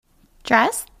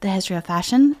Dress, The History of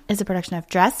Fashion is a production of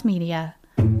Dress Media.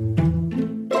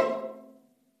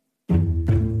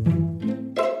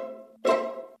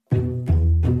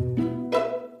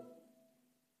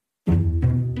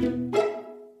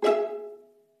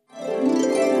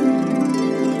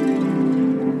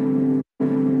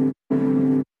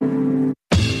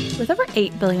 With over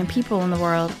 8 billion people in the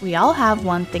world, we all have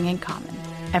one thing in common.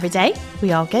 Every day,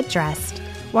 we all get dressed.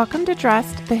 Welcome to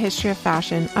Dressed, The History of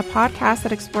Fashion, a podcast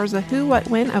that explores the who, what,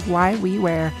 when of why we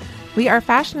wear. We are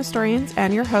fashion historians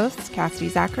and your hosts, Cassidy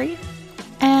Zachary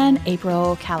and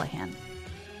April Callahan.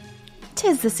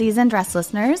 'Tis the season, dress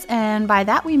listeners, and by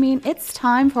that we mean it's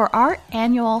time for our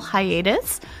annual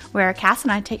hiatus, where Cass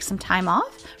and I take some time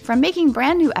off from making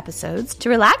brand new episodes to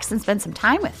relax and spend some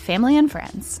time with family and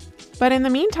friends. But in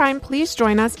the meantime, please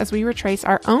join us as we retrace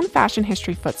our own fashion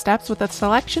history footsteps with a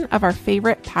selection of our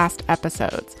favorite past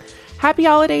episodes. Happy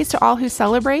holidays to all who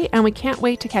celebrate, and we can't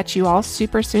wait to catch you all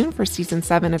super soon for Season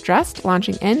 7 of Dressed,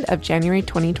 launching end of January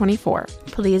 2024.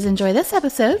 Please enjoy this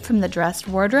episode from the Dressed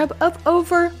wardrobe of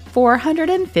over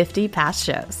 450 past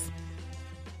shows.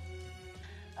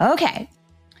 Okay,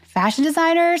 fashion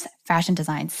designers, fashion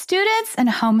design students, and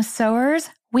home sewers,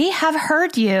 we have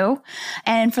heard you.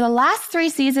 And for the last 3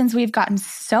 seasons, we've gotten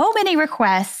so many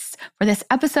requests for this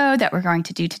episode that we're going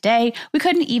to do today. We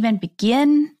couldn't even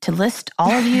begin to list all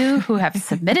of you who have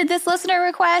submitted this listener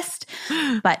request.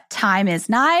 But time is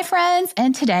nigh, friends,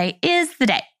 and today is the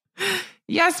day.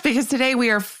 Yes, because today we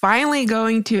are finally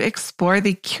going to explore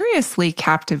the curiously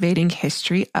captivating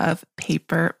history of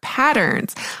paper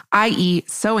patterns, i.e.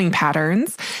 sewing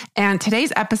patterns. And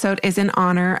today's episode is in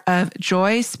honor of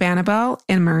Joy Spanabel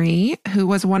and Marie, who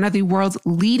was one of the world's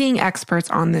leading experts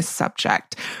on this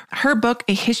subject. Her book,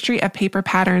 A History of Paper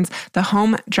Patterns, The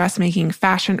Home Dressmaking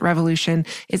Fashion Revolution,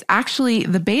 is actually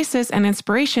the basis and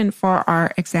inspiration for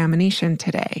our examination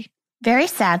today. Very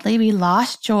sadly, we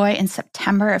lost Joy in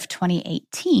September of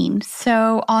 2018.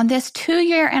 So on this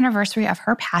 2-year anniversary of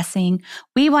her passing,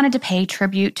 we wanted to pay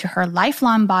tribute to her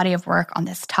lifelong body of work on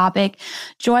this topic.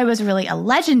 Joy was really a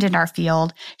legend in our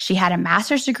field. She had a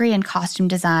master's degree in costume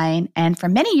design, and for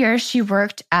many years, she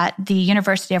worked at the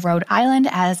University of Rhode Island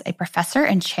as a professor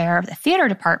and chair of the theater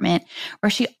department,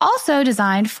 where she also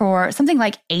designed for something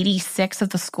like 86 of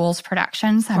the school's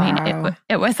productions. I mean,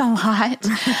 it was a lot.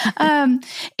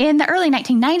 In the early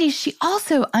 1990s, she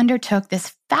also undertook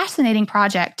this fascinating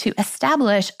project to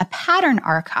establish a pattern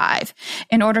archive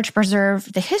in order to preserve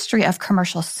the history of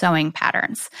commercial sewing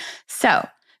patterns. So,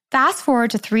 fast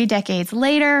forward to 3 decades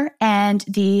later, and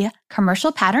the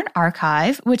Commercial Pattern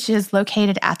Archive, which is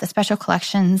located at the Special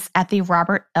Collections at the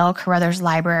Robert L. Carruthers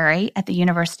Library at the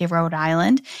University of Rhode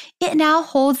Island, it now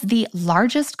holds the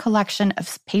largest collection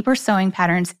of paper sewing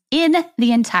patterns in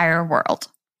the entire world.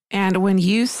 And when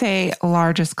you say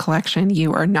largest collection,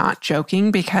 you are not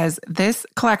joking, because this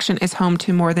collection is home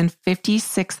to more than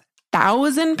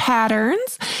 56,000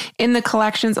 patterns in the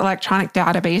collection's electronic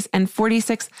database and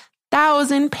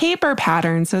 46,000 paper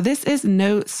patterns. So this is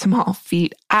no small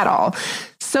feat at all.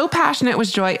 So passionate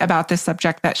was Joy about this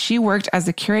subject that she worked as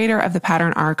the curator of the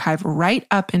Pattern Archive right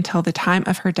up until the time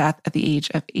of her death at the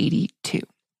age of 82.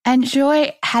 And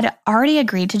Joy had already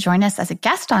agreed to join us as a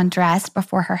guest on Dressed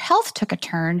before her health took a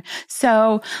turn.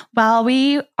 So while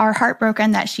we are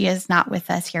heartbroken that she is not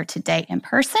with us here today in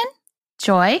person,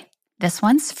 Joy, this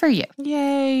one's for you.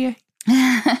 Yay.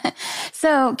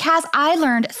 So, Kaz, I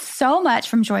learned so much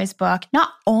from Joy's book, not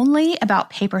only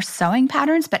about paper sewing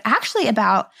patterns, but actually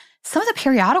about some of the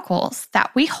periodicals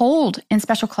that we hold in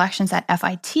special collections at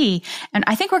FIT. And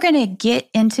I think we're going to get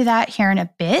into that here in a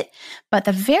bit. But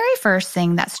the very first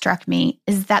thing that struck me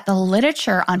is that the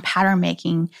literature on pattern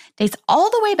making dates all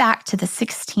the way back to the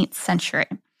 16th century.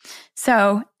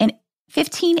 So in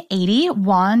 1580,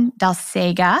 Juan de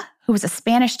Alcega, who was a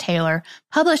Spanish tailor,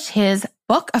 published his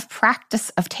Book of Practice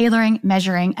of Tailoring,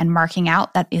 Measuring, and Marking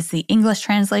Out. That is the English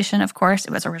translation, of course.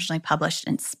 It was originally published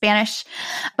in Spanish.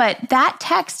 But that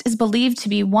text is believed to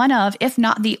be one of, if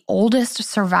not the oldest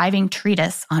surviving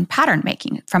treatise on pattern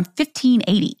making from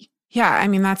 1580. Yeah, I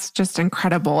mean, that's just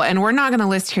incredible. And we're not going to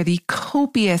list here the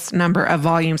copious number of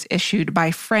volumes issued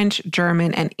by French,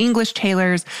 German, and English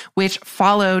tailors, which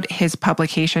followed his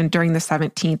publication during the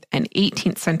 17th and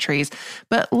 18th centuries.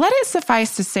 But let it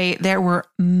suffice to say there were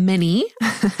many,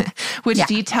 which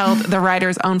detailed the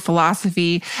writer's own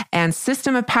philosophy and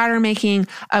system of pattern making,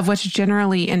 of which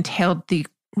generally entailed the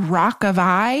rock of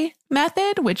eye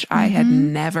method, which I had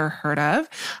never heard of.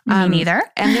 Me neither.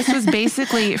 And this was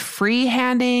basically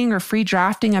freehanding or free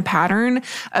drafting a pattern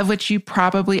of which you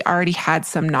probably already had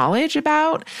some knowledge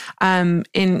about.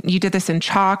 You did this in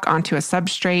chalk onto a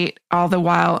substrate, all the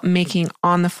while making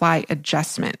on-the-fly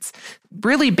adjustments,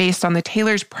 really based on the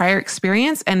tailor's prior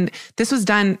experience. And this was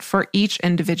done for each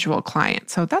individual client.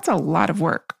 So that's a lot of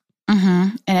work.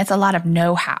 And it's a lot of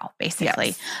know-how, basically.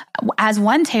 Yes. As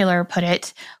one tailor put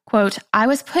it, quote, "I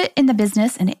was put in the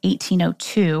business in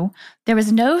 1802. There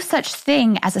was no such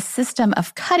thing as a system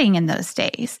of cutting in those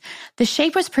days. The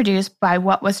shape was produced by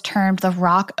what was termed the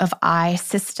rock of eye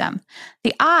system.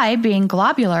 The eye being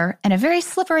globular and a very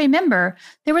slippery member,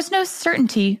 there was no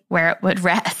certainty where it would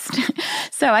rest."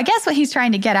 So I guess what he's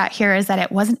trying to get at here is that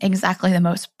it wasn't exactly the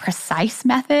most precise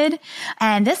method.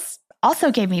 And this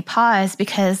also gave me pause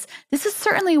because this is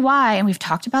certainly why, and we've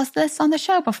talked about this on the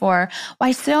show before,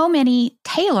 why so many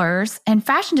tailors and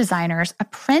fashion designers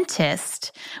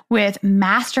apprenticed with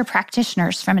master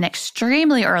practitioners from an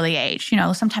extremely early age,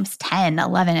 sometimes 10,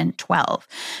 11, and 12.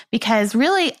 Because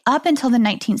really up until the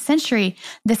 19th century,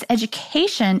 this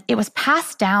education, it was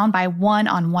passed down by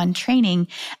one-on-one training.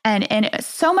 And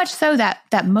so much so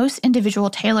that most individual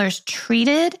tailors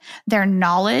treated their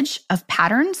knowledge of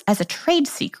patterns as a trade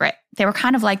secret. They were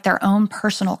kind of like their own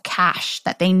personal cache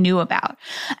that they knew about.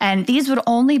 And these would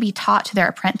only be taught to their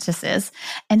apprentices.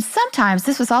 And sometimes,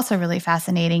 this was also really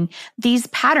fascinating, these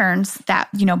patterns that,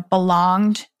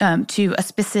 belonged to a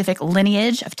specific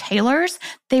lineage of tailors,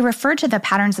 they referred to the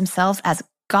patterns themselves as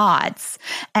gods.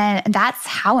 And that's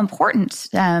how important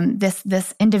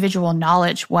this individual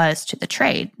knowledge was to the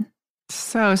trade.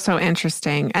 So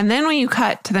interesting. And then when you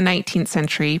cut to the 19th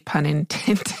century, pun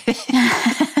intended,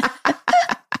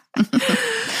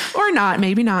 or not,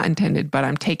 maybe not intended, but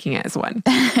I'm taking it as one.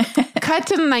 Cut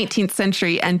to the 19th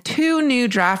century and two new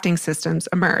drafting systems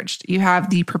emerged. You have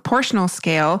the proportional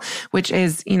scale, which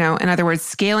is, in other words,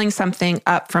 scaling something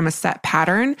up from a set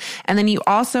pattern. And then you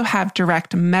also have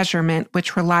direct measurement,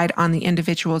 which relied on the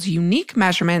individual's unique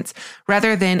measurements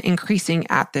rather than increasing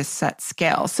at this set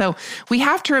scale. So we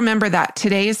have to remember that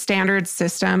today's standard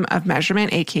system of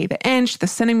measurement, aka the inch, the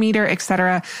centimeter,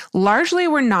 etc., largely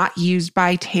were not used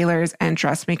by tailors and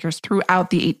dressmakers throughout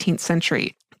the 18th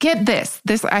century. Get this,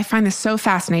 I find this so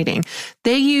fascinating.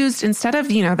 They used, instead of,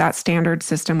 that standard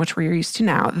system, which we're used to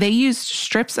now, they used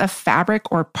strips of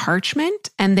fabric or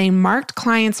parchment, and they marked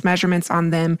clients' measurements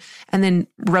on them and then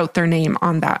wrote their name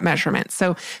on that measurement.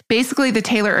 So basically the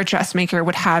tailor or dressmaker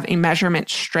would have a measurement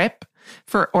strip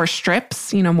or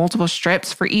strips, multiple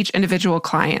strips for each individual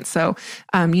client. So,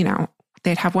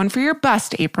 they'd have one for your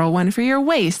bust, April, one for your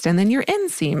waist, and then your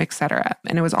inseam, etc.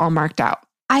 And it was all marked out.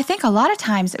 I think a lot of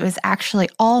times it was actually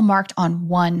all marked on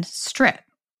one strip.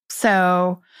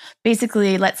 So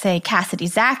basically, let's say Cassidy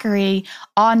Zachary,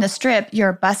 on the strip,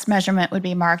 your bust measurement would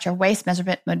be marked, your waist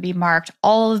measurement would be marked,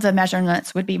 all of the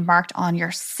measurements would be marked on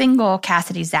your single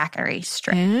Cassidy Zachary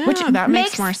strip. Which that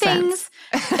makes more sense.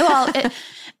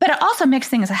 But it also makes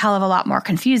things a hell of a lot more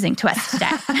confusing to us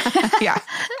today. Yeah.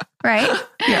 Right?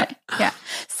 Yeah.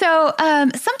 So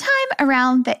sometime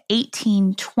around the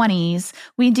 1820s,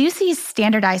 we do see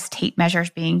standardized tape measures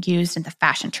being used in the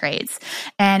fashion trades.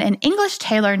 And an English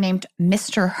tailor named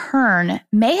Mr. Hearn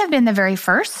may have been the very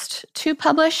first to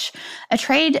publish a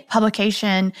trade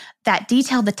publication that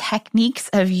detailed the techniques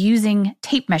of using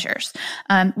tape measures,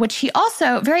 which he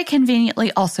also very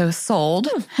conveniently also sold.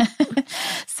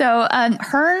 So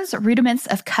Hearn's Rudiments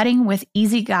of Cutting with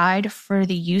Easy Guide for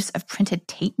the Use of Printed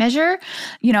Tape Measure,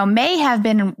 may have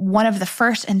been one of the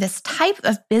first in this type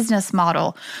of business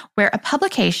model where a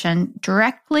publication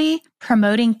directly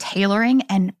promoting tailoring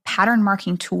and pattern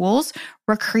marking tools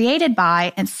were created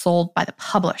by and sold by the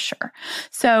publisher.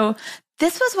 So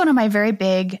this was one of my very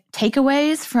big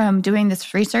takeaways from doing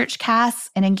this research, Cass,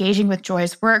 and engaging with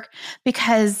Joy's work,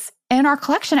 because in our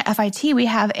collection at FIT, we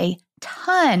have a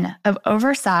ton of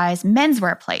oversized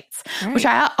menswear plates, which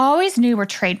I always knew were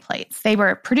trade plates. They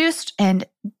were produced and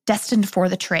destined for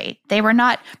the trade. They were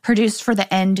not produced for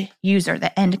the end user,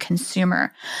 the end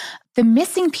consumer. The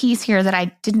missing piece here that I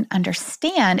didn't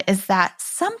understand is that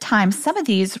sometimes some of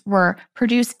these were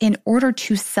produced in order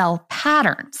to sell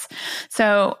patterns.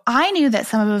 So I knew that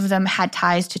some of them had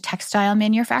ties to textile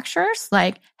manufacturers,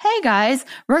 like, hey guys,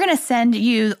 we're going to send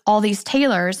you all these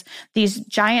tailors, these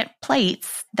giant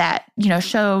plates that,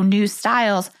 show new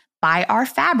styles. Buy our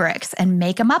fabrics and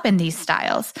make them up in these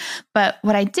styles. But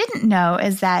what I didn't know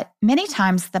is that many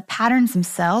times the patterns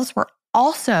themselves were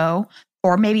also,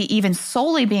 or maybe even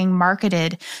solely, being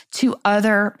marketed to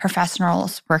other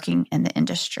professionals working in the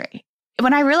industry.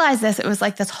 when I realized this, it was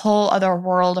like this whole other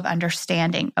world of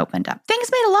understanding opened up.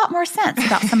 Things made a lot more sense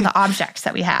about some of the objects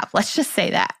that we have. Let's just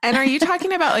say that. And are you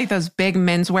talking about like those big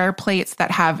menswear plates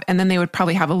that have, and then they would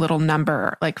probably have a little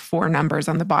number, like 4 numbers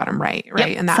on the bottom right? Yep,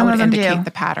 and that would indicate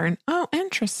the pattern. Oh,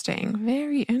 interesting.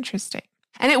 Very interesting.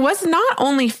 And it was not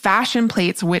only fashion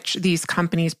plates which these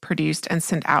companies produced and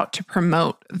sent out to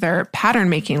promote their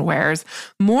pattern-making wares.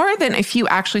 More than a few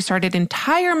actually started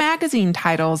entire magazine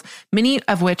titles, many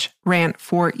of which ran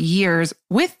for years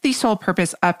with the sole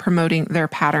purpose of promoting their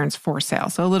patterns for sale.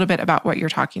 So a little bit about what you're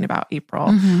talking about, April.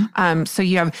 Mm-hmm. So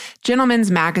you have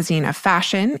Gentleman's Magazine of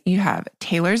Fashion, you have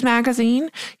Taylor's Magazine,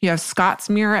 you have Scott's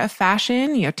Mirror of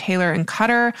Fashion, you have Taylor and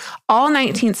Cutter, all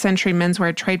 19th century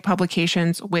menswear trade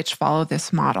publications which follow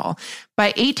this model. By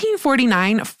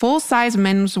 1849, full-size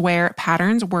menswear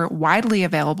patterns were widely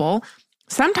available.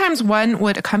 Sometimes one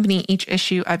would accompany each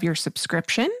issue of your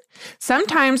subscription.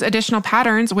 Sometimes additional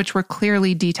patterns, which were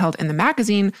clearly detailed in the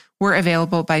magazine, were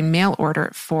available by mail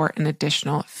order for an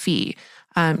additional fee.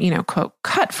 Quote,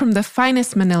 cut from the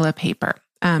finest manila paper,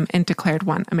 and declared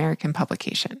one American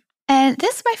publication. And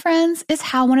this, my friends, is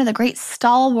how one of the great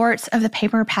stalwarts of the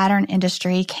paper pattern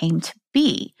industry came to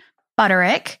be.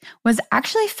 Butterick was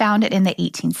actually founded in the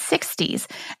 1860s,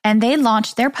 and they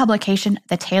launched their publication,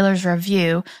 The Tailor's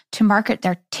Review, to market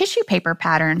their tissue paper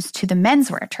patterns to the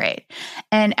menswear trade.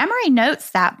 And Emery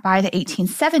notes that by the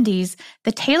 1870s,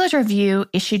 The Tailor's Review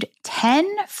issued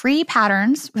 10 free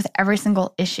patterns with every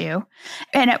single issue.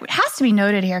 And it has to be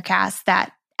noted here, Cass,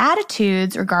 that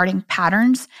attitudes regarding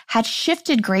patterns had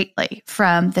shifted greatly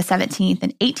from the 17th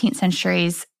and 18th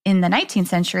centuries in the 19th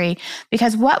century,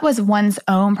 because what was one's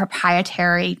own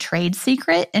proprietary trade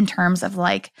secret in terms of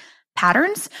like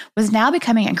patterns was now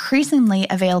becoming increasingly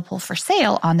available for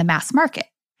sale on the mass market.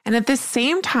 And at the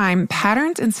same time,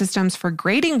 patterns and systems for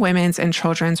grading women's and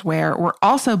children's wear were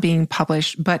also being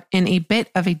published, but in a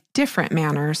bit of a different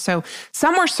manner. So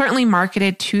some were certainly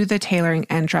marketed to the tailoring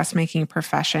and dressmaking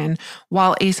profession,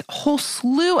 while a whole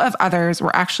slew of others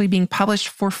were actually being published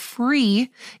for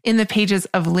free in the pages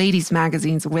of ladies'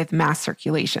 magazines with mass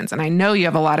circulations. And I know you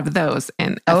have a lot of those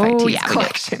in FIT's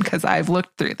collection because I've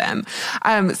looked through them.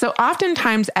 So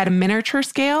oftentimes at a miniature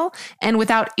scale and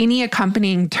without any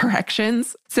accompanying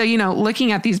directions. So,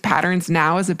 looking at these patterns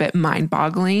now is a bit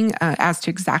mind-boggling as to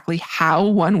exactly how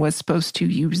one was supposed to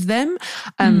use them.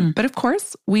 But of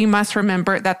course, we must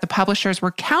remember that the publishers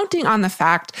were counting on the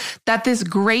fact that this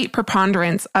great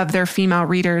preponderance of their female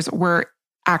readers were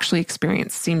actually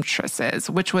experienced seamstresses,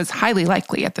 which was highly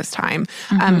likely at this time.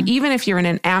 Even if you're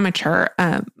an amateur,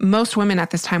 most women at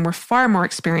this time were far more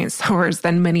experienced sewers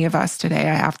than many of us today,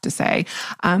 I have to say.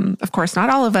 Of course,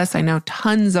 not all of us. I know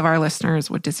tons of our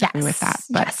listeners would disagree with that.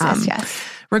 But yes.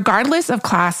 Regardless of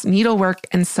class, needlework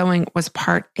and sewing was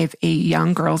part of a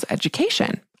young girl's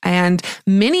education. And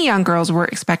many young girls were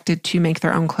expected to make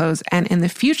their own clothes and in the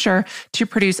future to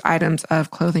produce items of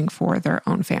clothing for their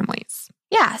own families.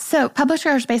 Yeah, so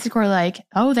publishers basically were like,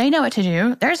 oh, they know what to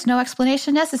do. There's no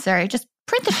explanation necessary. Just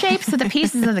print the shapes of the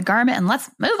pieces of the garment and let's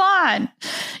move on.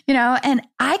 And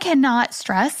I cannot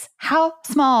stress how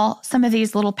small some of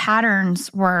these little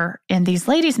patterns were in these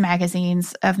ladies'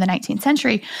 magazines of the 19th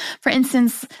century. For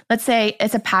instance, let's say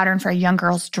it's a pattern for a young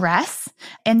girl's dress,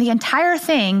 and the entire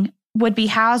thing would be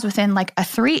housed within like a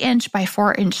 3-inch by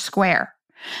 4-inch square.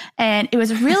 And it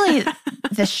was really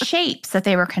the shapes that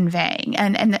they were conveying,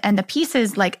 and the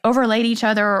pieces like overlaid each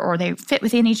other, or they fit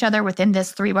within each other within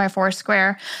this 3x4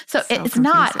 square. So it's confusing.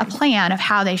 Not a plan of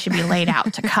how they should be laid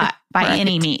out to cut by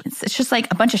any means. It's just like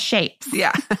a bunch of shapes.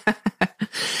 Yeah.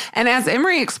 And as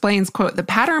Emery explains, quote, the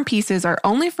pattern pieces are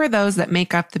only for those that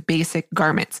make up the basic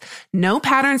garments. No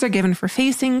patterns are given for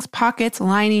facings, pockets,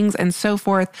 linings, and so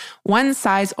forth. One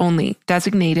size only,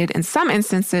 designated in some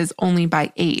instances only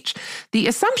by age. The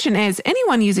assumption is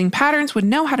anyone using patterns would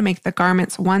know how to make the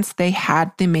garments once they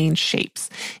had the main shapes.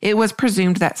 It was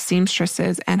presumed that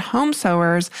seamstresses and home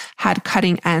sewers had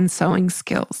cutting and sewing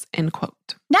skills, end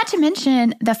quote. Not to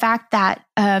mention the fact that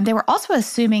they were also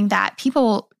assuming that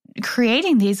people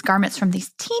creating these garments from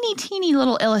these teeny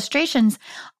little illustrations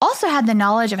also had the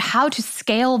knowledge of how to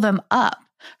scale them up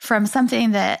from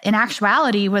something that in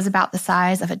actuality was about the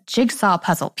size of a jigsaw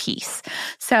puzzle piece.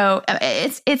 So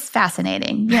it's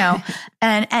fascinating,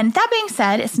 And that being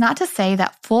said, it's not to say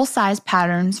that full-size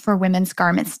patterns for women's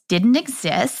garments didn't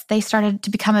exist. They started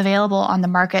to become available on the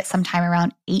market sometime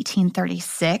around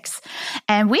 1836.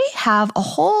 And we have a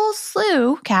whole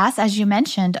slew, Cass, as you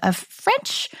mentioned, of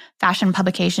French fashion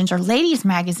publications or ladies'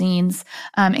 magazines,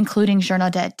 including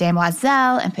Journal de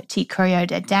Demoiselles and Petit Courrier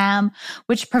des Dames,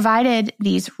 which provided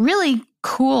these really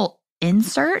cool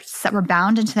inserts that were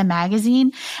bound into the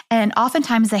magazine. And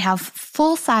oftentimes they have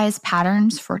full-size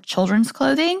patterns for children's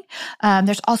clothing.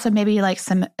 There's also maybe like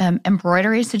some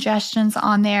embroidery suggestions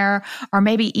on there, or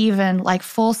maybe even like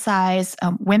full-size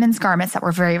women's garments that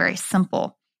were very, very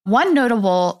simple. One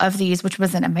notable of these, which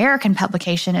was an American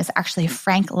publication, is actually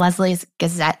Frank Leslie's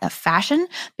Gazette of Fashion,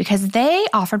 because they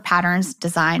offered patterns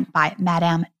designed by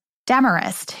Madame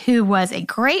Demarest, who was a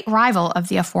great rival of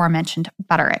the aforementioned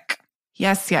Butterick.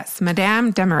 Yes,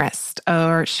 Madame Demarest,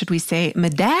 or should we say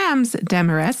Madame's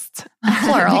Demarest?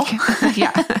 Plural.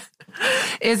 Yeah.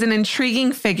 Is an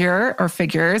intriguing figure or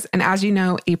figures. And as you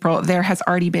know, April, there has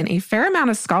already been a fair amount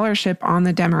of scholarship on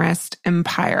the Demarest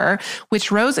empire,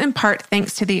 which rose in part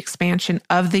thanks to the expansion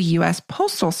of the U.S.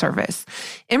 Postal Service.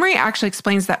 Emery actually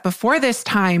explains that before this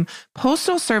time,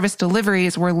 Postal Service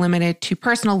deliveries were limited to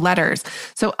personal letters.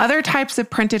 So other types of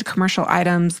printed commercial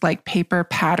items like paper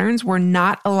patterns were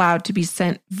not allowed to be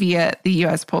sent via the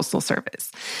U.S. Postal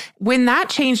Service. When that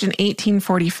changed in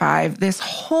 1845, this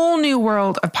whole new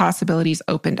world of possibilities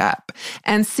opened up.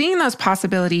 And seeing those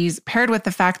possibilities paired with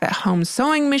the fact that home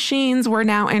sewing machines were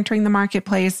now entering the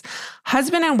marketplace,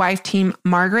 husband and wife team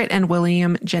Margaret and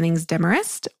William Jennings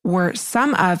Demarest were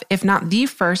some of, if not the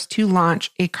first, to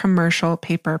launch a commercial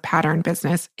paper pattern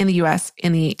business in the U.S.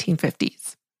 in the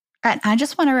 1850s. And I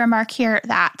just want to remark here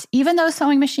that even though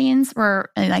sewing machines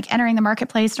were like entering the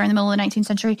marketplace during the middle of the 19th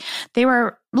century, they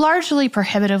were largely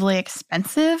prohibitively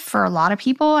expensive for a lot of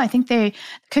people. I think they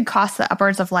could cost the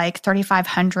upwards of like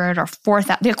 $3,500 or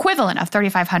 $4,000, the equivalent of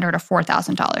 $3,500 or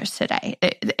 $4,000 today.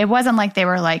 It wasn't like they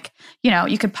were like,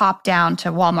 you could pop down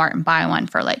to Walmart and buy one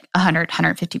for like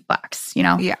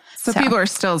 $150, Yeah. So people are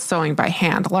still sewing by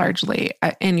hand largely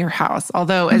in your house.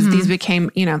 Although as these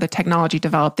became, the technology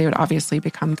developed, they would obviously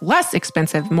become less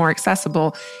expensive, more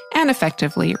accessible, and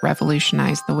effectively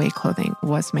revolutionize the way clothing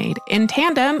was made in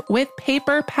tandem with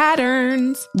paper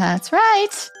patterns. That's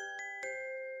right.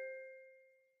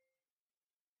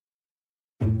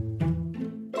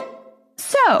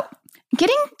 So,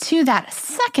 getting to that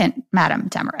second Madame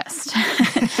Demarest,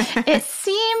 it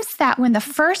seems that when the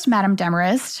first Madame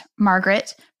Demarest,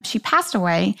 Margaret, she passed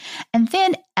away, and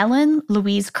then Ellen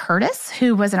Louise Curtis,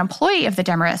 who was an employee of the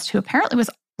Demarest, who apparently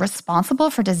was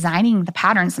responsible for designing the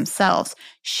patterns themselves,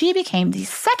 she became the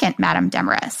second Madame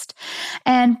Demarest.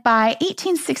 And by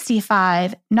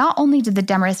 1865, not only did the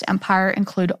Demarest empire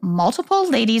include multiple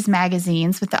ladies'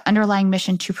 magazines with the underlying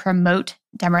mission to promote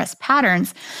Demarest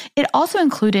patterns, it also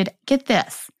included, get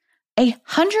this,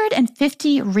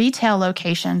 150 retail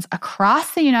locations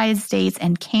across the United States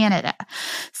and Canada.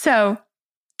 So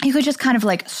you could just kind of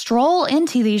like stroll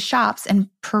into these shops and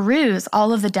peruse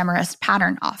all of the Demarest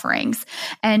pattern offerings.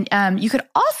 And you could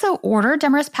also order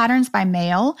Demarest patterns by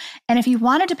mail. And if you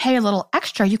wanted to pay a little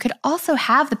extra, you could also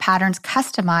have the patterns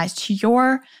customized to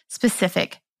your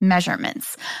specific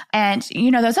measurements. And,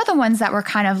 those other ones that were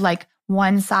kind of like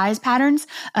one size patterns,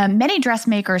 many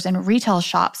dressmakers and retail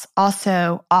shops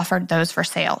also offered those for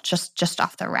sale just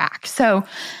off the rack. So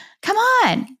come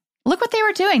on. Look what they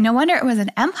were doing. No wonder it was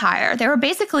an empire. They were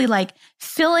basically like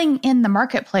filling in the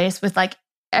marketplace with like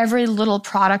every little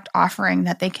product offering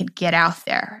that they could get out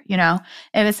there.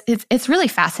 It's really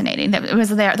fascinating. It was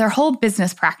their whole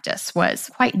business practice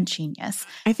was quite ingenious.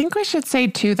 I think we should say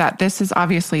too that this is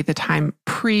obviously the time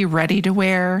pre-ready to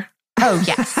wear. Oh,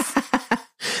 yes.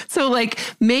 So like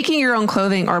making your own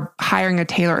clothing or hiring a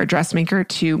tailor or dressmaker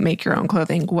to make your own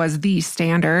clothing was the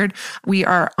standard. We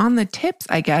are on the tips,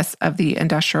 I guess, of the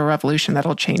Industrial Revolution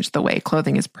that'll change the way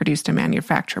clothing is produced and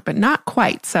manufactured, but not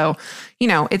quite. So,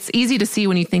 it's easy to see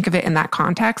when you think of it in that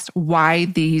context, why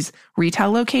these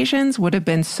retail locations would have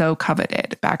been so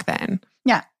coveted back then.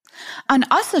 Yeah. And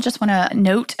also just want to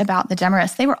note about the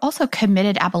Demarists, they were also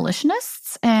committed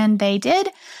abolitionists, and they did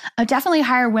definitely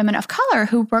hire women of color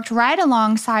who worked right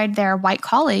alongside their white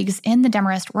colleagues in the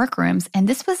Demarest workrooms. And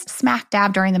this was smack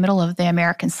dab during the middle of the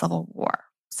American Civil War.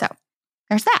 So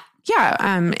there's that. Yeah,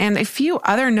 and a few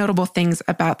other notable things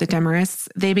about the Demarists.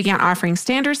 They began offering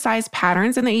standard-sized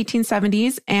patterns in the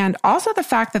 1870s, and also the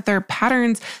fact that their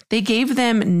patterns, they gave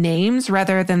them names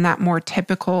rather than that more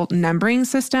typical numbering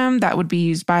system that would be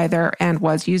used by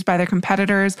was used by their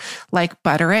competitors, like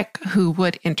Butterick, who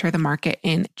would enter the market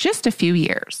in just a few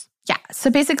years. Yeah, so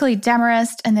basically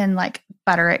Demarest and then like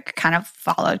Butterick kind of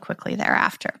followed quickly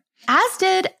thereafter. As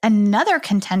did another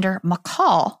contender,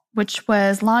 McCall, which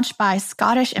was launched by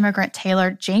Scottish immigrant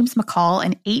tailor James McCall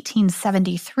in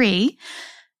 1873.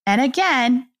 And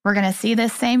again, we're going to see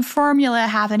this same formula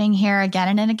happening here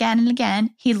again and again and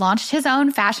again. He launched his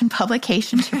own fashion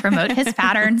publication to promote his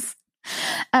patterns.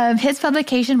 His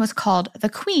publication was called The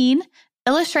Queen,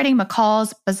 illustrating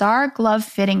McCall's bizarre glove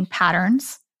fitting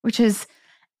patterns, which is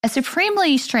a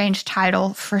supremely strange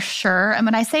title for sure. And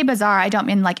when I say bizarre, I don't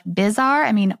mean like bizarre.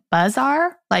 I mean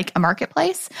bazaar, like a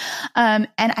marketplace. And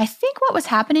I think what was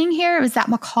happening here was that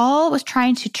McCall was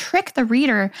trying to trick the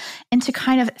reader into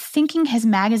kind of thinking his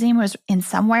magazine was in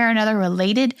some way or another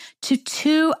related to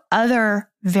two other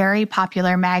very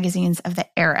popular magazines of the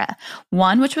era.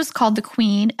 One, which was called The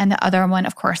Queen, and the other one,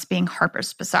 of course, being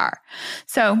Harper's Bazaar.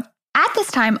 So at this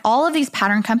time, all of these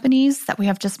pattern companies that we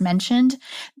have just mentioned,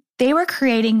 they were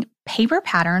creating paper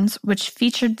patterns which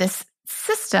featured this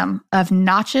system of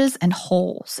notches and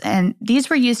holes. And these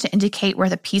were used to indicate where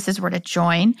the pieces were to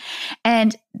join.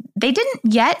 And they didn't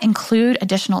yet include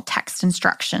additional text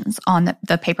instructions on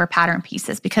the paper pattern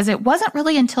pieces because it wasn't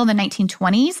really until the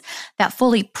 1920s that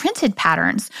fully printed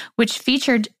patterns, which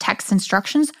featured text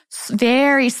instructions,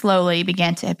 very slowly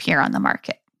began to appear on the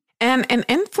market. And an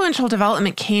influential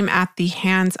development came at the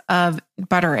hands of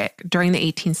Butterick during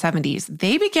the 1870s.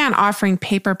 They began offering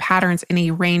paper patterns in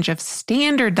a range of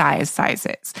standardized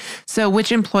sizes,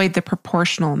 which employed the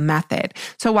proportional method.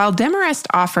 So while Demarest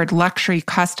offered luxury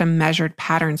custom measured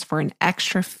patterns for an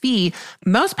extra fee,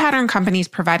 most pattern companies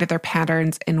provided their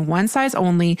patterns in one size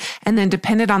only and then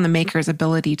depended on the maker's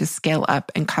ability to scale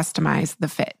up and customize the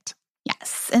fit.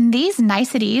 Yes, and these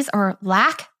niceties or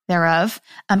lack thereof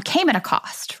came at a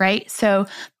cost, right? So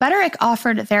Butterick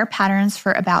offered their patterns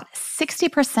for about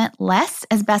 60% less,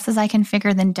 as best as I can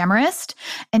figure, than Demarest.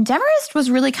 And Demarest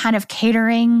was really kind of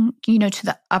catering, to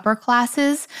the upper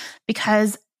classes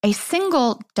because a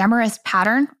single Demarest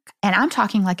pattern, and I'm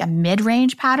talking like a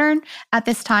mid-range pattern at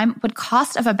this time, would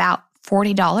cost of about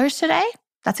 $40 today.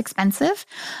 That's expensive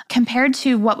compared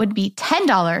to what would be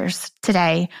 $10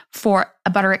 today for a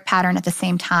Butterick pattern at the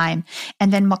same time.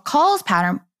 And then McCall's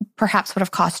pattern perhaps would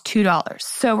have cost $2.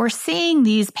 So we're seeing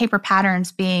these paper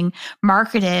patterns being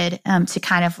marketed to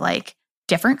kind of like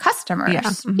different customers. Yeah.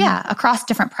 Mm-hmm. Yeah, across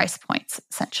different price points,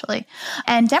 essentially.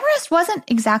 And Demarest wasn't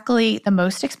exactly the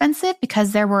most expensive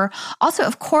because there were also,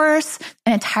 of course,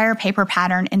 an entire paper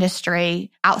pattern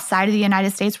industry outside of the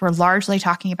United States. We're largely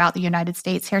talking about the United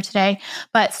States here today.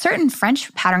 But certain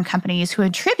French pattern companies who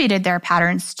attributed their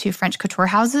patterns to French couture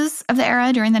houses of the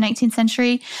era during the 19th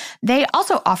century, they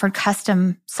also offered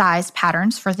custom-sized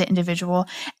patterns for the individual,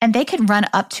 and they could run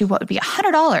up to what would be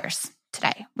 $100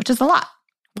 today, which is a lot.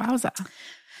 Wowza.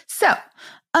 So,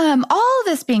 all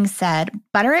this being said,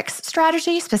 Butterick's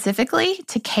strategy specifically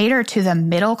to cater to the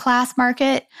middle class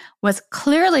market was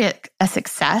clearly a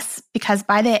success because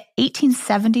by the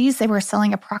 1870s, they were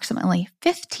selling approximately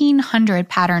 1,500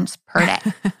 patterns per day.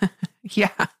 Yeah.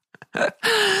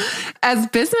 As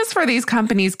business for these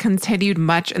companies continued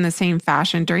much in the same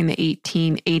fashion during the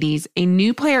 1880s, a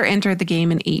new player entered the game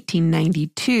in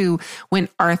 1892 when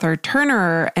Arthur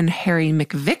Turner and Harry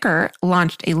McVicker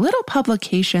launched a little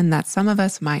publication that some of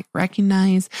us might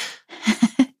recognize.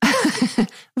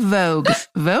 Vogue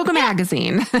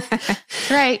magazine.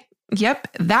 Right. Yep,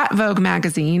 that Vogue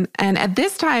magazine. And at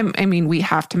this time, we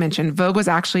have to mention Vogue was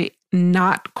actually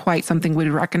not quite something we'd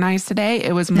recognize today.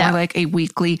 It was more like a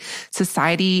weekly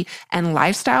society and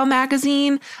lifestyle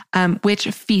magazine, which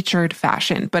featured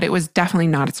fashion, but it was definitely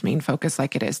not its main focus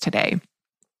like it is today.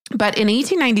 But in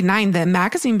 1899, the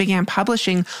magazine began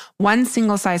publishing one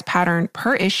single-size pattern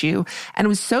per issue and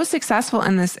was so successful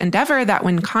in this endeavor that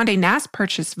when Condé Nast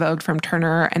purchased Vogue from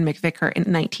Turner and McVicker in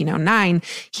 1909,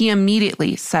 he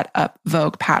immediately set up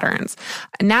Vogue patterns.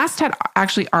 Nast had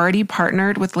actually already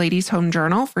partnered with Ladies' Home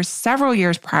Journal for several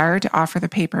years prior to offer the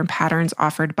paper and patterns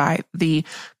offered by the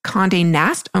Condé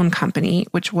Nast-owned company,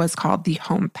 which was called the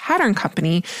Home Pattern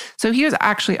Company. So he was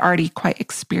actually already quite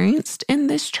experienced in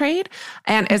this trade.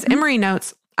 And as Emery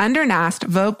notes, under Nast,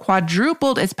 Vogue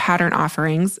quadrupled its pattern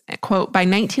offerings. Quote, by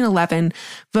 1911,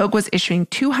 Vogue was issuing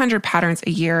 200 patterns a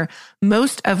year,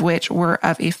 most of which were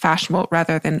of a fashionable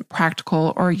rather than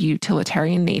practical or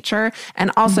utilitarian nature. And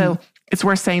also, it's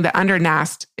worth saying that under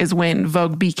Nast is when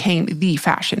Vogue became the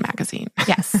fashion magazine.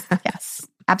 Yes, yes.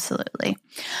 Absolutely.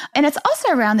 And it's also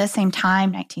around the same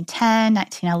time, 1910,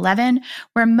 1911,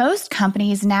 where most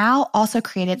companies now also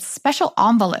created special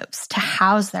envelopes to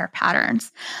house their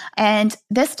patterns. And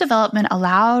this development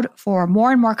allowed for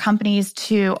more and more companies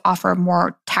to offer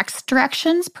more text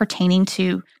directions pertaining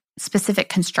to specific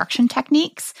construction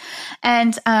techniques.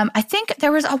 And I think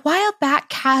there was a while back,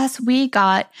 Cass, we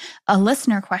got a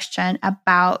listener question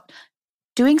about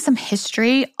doing some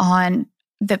history on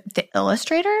the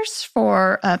illustrators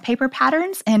for paper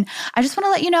patterns. And I just want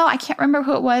to let you know, I can't remember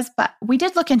who it was, but we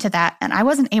did look into that and I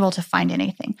wasn't able to find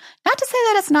anything. Not to say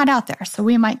that it's not out there. So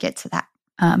we might get to that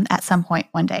at some point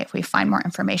one day if we find more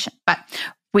information. But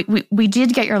we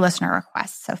did get your listener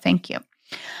request, so thank you.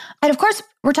 And of course,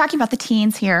 we're talking about the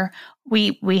teens here.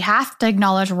 We have to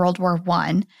acknowledge World War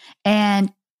I.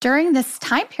 And during this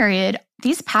time period,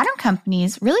 these pattern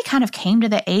companies really kind of came to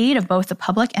the aid of both the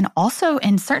public and also,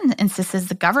 in certain instances,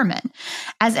 the government.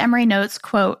 As Emery notes,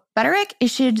 quote, Butterick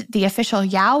issued the official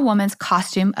Yao woman's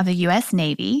costume of the U.S.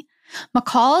 Navy.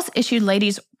 McCall's issued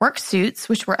ladies' work suits,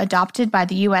 which were adopted by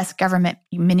the U.S. government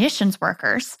munitions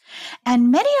workers.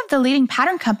 And many of the leading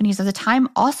pattern companies of the time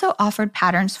also offered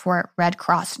patterns for Red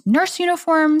Cross nurse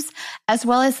uniforms, as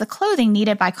well as the clothing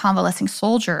needed by convalescing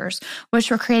soldiers, which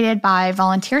were created by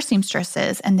volunteer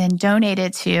seamstresses and then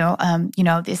donated to,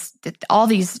 all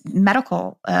these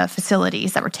medical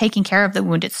facilities that were taking care of the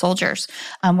wounded soldiers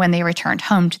when they returned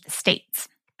home to the States.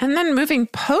 And then moving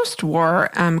post-war,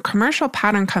 commercial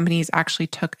pattern companies actually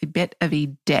took a bit of a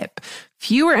dip.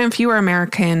 Fewer and fewer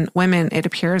American women, it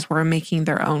appears, were making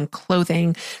their own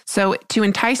clothing. So to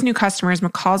entice new customers,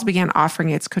 McCall's began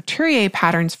offering its couturier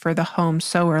patterns for the home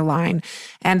sewer line.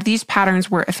 And these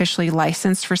patterns were officially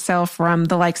licensed for sale from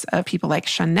the likes of people like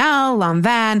Chanel,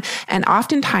 Lanvin, and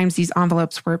oftentimes these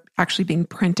envelopes were actually being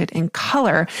printed in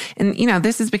color. And,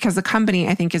 this is because the company,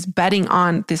 I think, is betting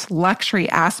on this luxury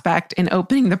aspect in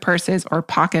opening the purses or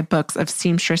pocketbooks of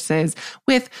seamstresses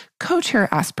with couture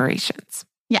aspirations.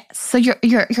 Yes. So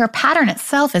your pattern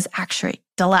itself is actually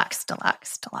deluxe.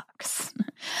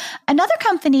 Another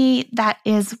company that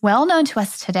is well known to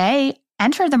us today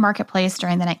entered the marketplace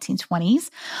during the 1920s.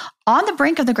 On the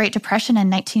brink of the Great Depression in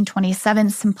 1927,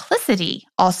 Simplicity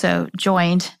also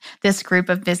joined this group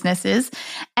of businesses.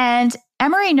 And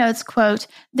Emery notes, quote,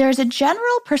 there's a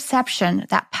general perception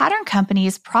that pattern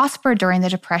companies prospered during the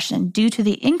Depression due to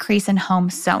the increase in home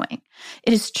sewing.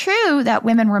 It is true that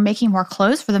women were making more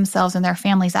clothes for themselves and their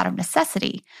families out of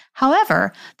necessity.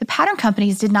 However, the pattern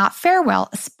companies did not fare well,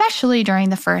 especially during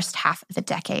the first half of the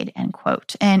decade, end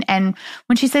quote. And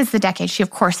when she says the decade, she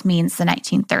of course means the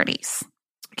 1930s.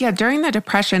 Yeah, during the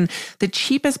Depression, the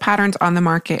cheapest patterns on the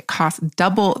market cost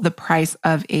double the price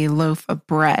of a loaf of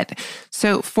bread.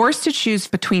 So forced to choose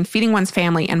between feeding one's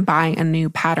family and buying a new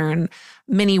pattern,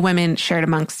 many women shared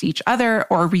amongst each other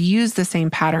or reused the same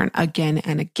pattern again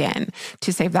and again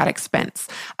to save that expense.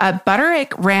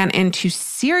 Butterick ran into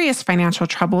serious financial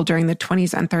trouble during the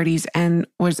 20s and 30s and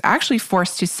was actually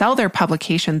forced to sell their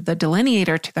publication, The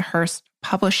Delineator, to the Hearst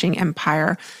publishing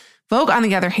empire. Vogue, on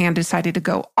the other hand, decided to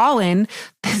go all in.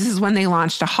 This is when they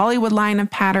launched a Hollywood line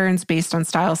of patterns based on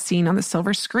styles seen on the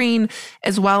silver screen,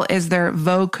 as well as their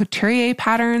Vogue Couturier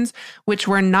patterns, which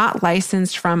were not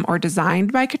licensed from or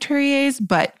designed by couturiers,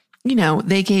 but,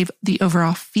 they gave the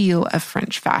overall feel of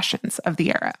French fashions of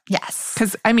the era. Yes.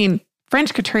 Because,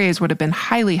 French couturiers would have been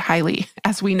highly,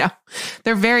 as we know,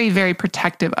 they're very, very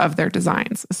protective of their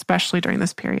designs, especially during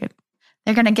this period.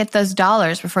 They're going to get those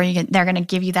dollars before they're going to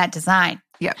give you that design.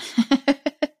 Yeah.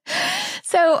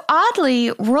 So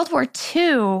oddly, World War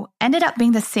II ended up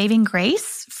being the saving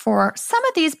grace for some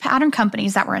of these pattern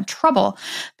companies that were in trouble,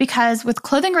 because with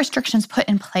clothing restrictions put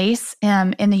in place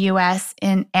in the U.S.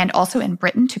 and also in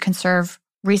Britain to conserve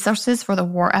resources for the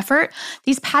war effort,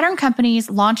 these pattern companies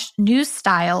launched new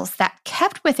styles that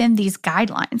kept within these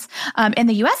guidelines. In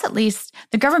the U.S., at least,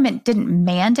 the government didn't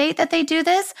mandate that they do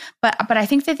this, but I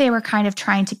think that they were kind of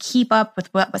trying to keep up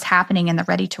with what was happening in the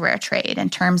ready-to-wear trade in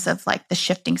terms of like the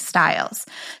shifting styles.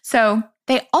 So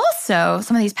they also,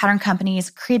 some of these pattern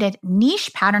companies created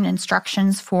niche pattern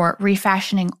instructions for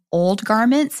refashioning old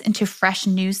garments into fresh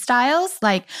new styles.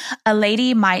 Like a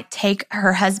lady might take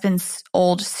her husband's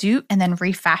old suit and then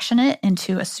refashion it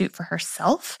into a suit for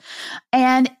herself.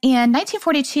 And in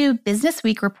 1942, Business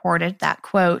Week reported that,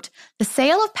 quote, the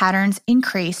sale of patterns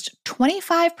increased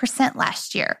 25%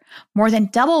 last year, more than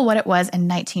double what it was in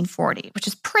 1940, which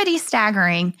is pretty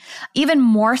staggering. Even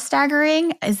more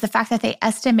staggering is the fact that they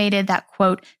estimated that,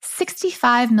 quote,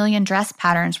 65 million dress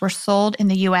patterns were sold in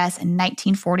the U.S. in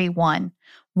 1941.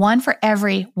 One for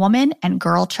every woman and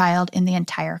girl child in the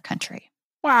entire country.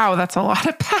 Wow, that's a lot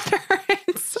of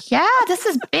patterns. Yeah, this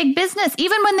is big business.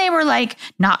 Even when they were like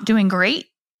not doing great,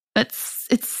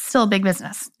 it's still big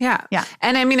business. Yeah.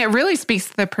 And it really speaks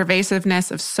to the pervasiveness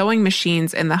of sewing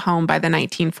machines in the home by the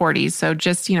 1940s. So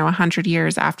just, 100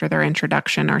 years after their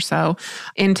introduction or so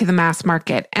into the mass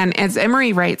market. And as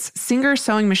Emery writes, Singer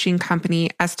Sewing Machine Company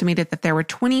estimated that there were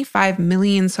 25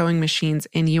 million sewing machines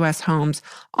in U.S. homes,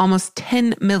 almost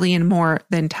 10 million more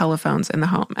than telephones in the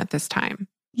home at this time.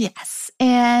 Yes.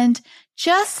 And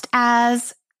just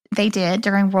as they did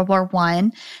during World War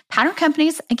I, pattern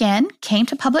companies, again, came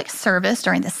to public service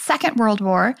during the Second World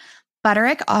War.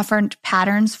 Butterick offered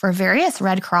patterns for various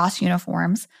Red Cross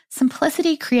uniforms.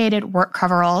 Simplicity created work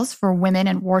coveralls for women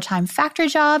in wartime factory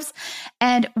jobs.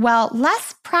 And while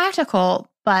less practical,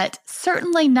 but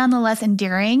certainly nonetheless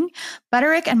endearing,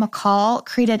 Butterick and McCall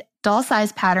created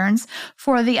doll-sized patterns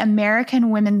for the American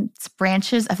women's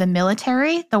branches of the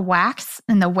military, the WACs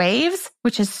and the WAVES,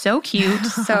 which is so cute.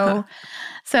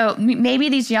 So maybe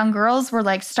these young girls were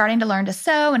like starting to learn to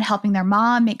sew and helping their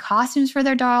mom make costumes for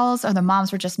their dolls, or the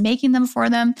moms were just making them for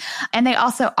them. And they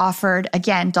also offered,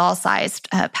 again, doll-sized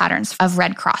patterns of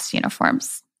Red Cross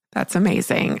uniforms. That's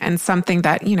amazing. And something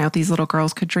that, these little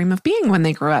girls could dream of being when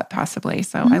they grew up, possibly.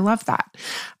 So I love that.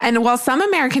 And while some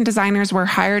American designers were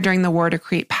hired during the war to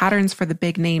create patterns for the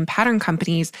big name pattern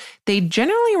companies, they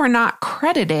generally were not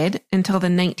credited until the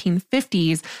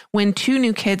 1950s when two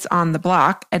new kids on the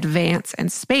block, Advance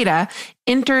and Spada,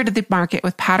 entered the market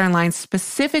with pattern lines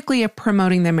specifically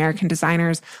promoting the American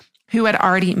designers who had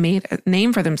already made a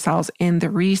name for themselves in the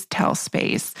retail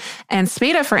space. And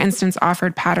Spada, for instance,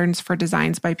 offered patterns for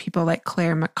designs by people like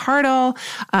Claire McCardle.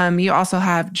 You also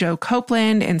have Joe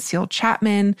Copeland and Seal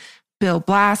Chapman, Bill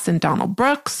Blass and Donald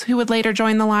Brooks, who would later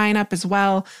join the lineup as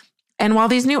well. And while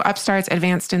these new upstarts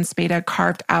Advanced and Spada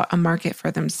carved out a market for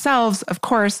themselves, of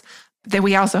course, that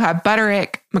we also have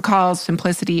Butterick, McCall,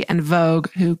 Simplicity, and Vogue,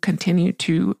 who continue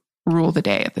to rule the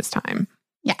day at this time.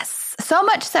 Yes, so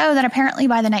much so that apparently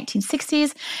by the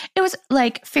 1960s, it was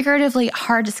like figuratively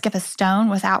hard to skip a stone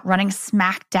without running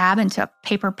smack dab into a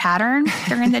paper pattern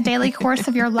during the daily course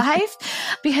of your life,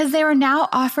 because they were now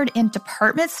offered in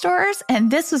department stores.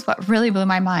 And this is what really blew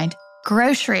my mind,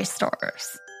 grocery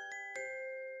stores.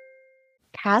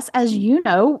 Cass, as you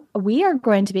know, we are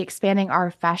going to be expanding our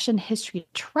fashion history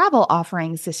travel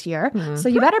offerings this year. Mm-hmm. So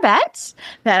you better bet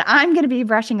that I'm going to be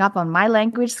brushing up on my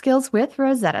language skills with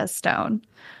Rosetta Stone.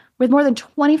 With more than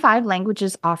 25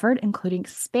 languages offered, including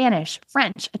Spanish,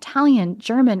 French, Italian,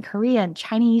 German, Korean,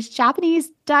 Chinese,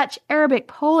 Japanese, Dutch, Arabic,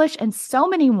 Polish, and so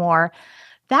many more,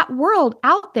 that world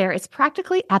out there is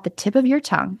practically at the tip of your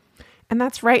tongue. And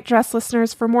that's right, Dress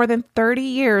listeners. For more than 30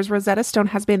 years, Rosetta Stone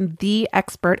has been the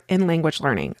expert in language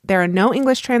learning. There are no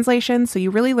English translations, so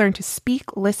you really learn to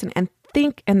speak, listen, and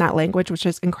think in that language, which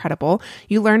is incredible.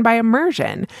 You learn by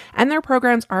immersion, and their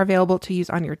programs are available to use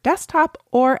on your desktop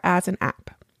or as an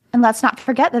app. And let's not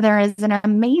forget that there is an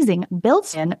amazing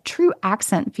built-in true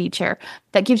accent feature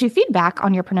that gives you feedback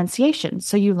on your pronunciation,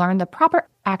 so you learn the proper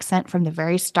accent from the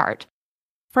very start.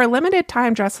 For a limited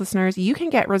time, Dress listeners, you can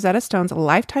get Rosetta Stone's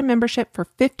lifetime membership for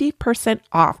 50%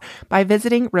 off by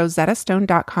visiting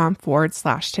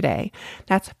rosettastone.com/today.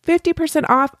 That's 50%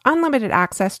 off unlimited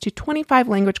access to 25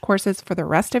 language courses for the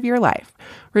rest of your life.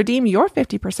 Redeem your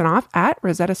 50% off at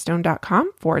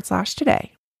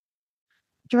rosettastone.com/today.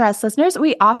 Dress listeners,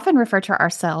 we often refer to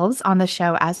ourselves on the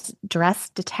show as dress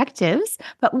detectives,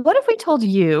 but what if we told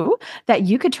you that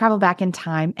you could travel back in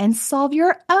time and solve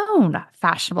your own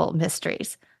fashionable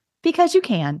mysteries? Because you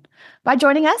can, by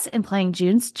joining us in playing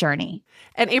June's Journey.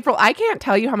 And April, I can't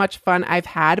tell you how much fun I've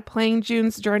had playing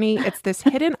June's Journey. It's this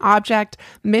hidden object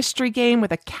mystery game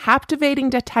with a captivating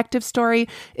detective story.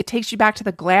 It takes you back to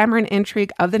the glamour and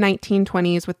intrigue of the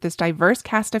 1920s with this diverse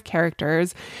cast of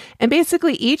characters. And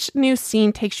basically, each new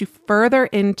scene takes you further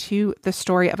into the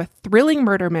story of a thrilling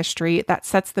murder mystery that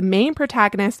sets the main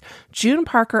protagonist, June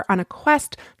Parker, on a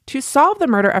quest to solve the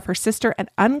murder of her sister and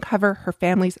uncover her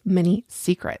family's many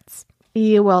secrets.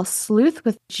 You will sleuth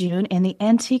with June in the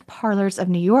antique parlors of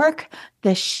New York,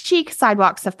 the chic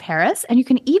sidewalks of Paris, and you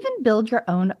can even build your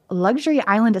own luxury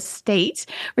island estate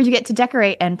where you get to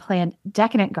decorate and plant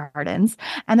decadent gardens.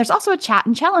 And there's also a chat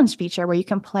and challenge feature where you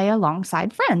can play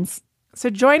alongside friends. So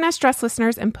join us, Dress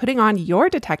listeners, in putting on your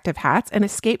detective hats and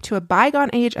escape to a bygone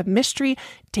age of mystery,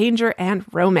 danger, and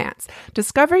romance.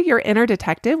 Discover your inner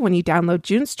detective when you download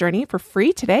June's Journey for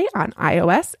free today on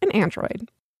iOS and Android.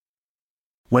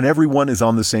 When everyone is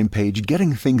on the same page,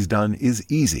 getting things done is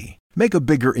easy. Make a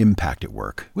bigger impact at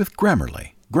work with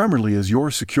Grammarly. Grammarly is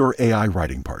your secure AI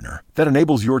writing partner that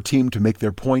enables your team to make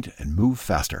their point and move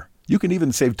faster. You can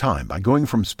even save time by going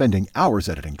from spending hours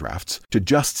editing drafts to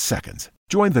just seconds.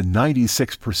 Join the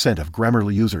 96% of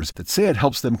Grammarly users that say it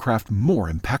helps them craft more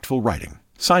impactful writing.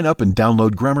 Sign up and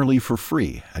download Grammarly for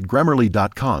free at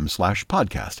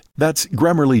Grammarly.com/podcast. That's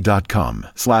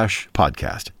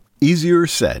Grammarly.com/podcast. Easier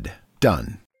said,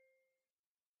 done.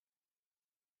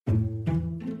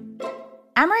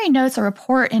 Emery notes a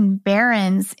report in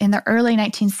Barron's in the early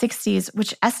 1960s,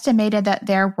 which estimated that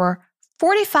there were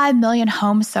 45 million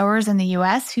home sewers in the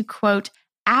U.S. who, quote,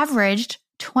 averaged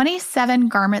 27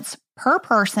 garments per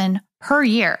person per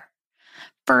year.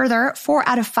 Further, 4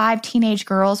 out of 5 teenage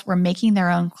girls were making their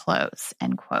own clothes,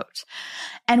 end quote.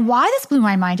 And why this blew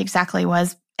my mind exactly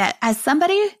was, as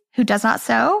somebody who does not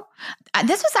sew,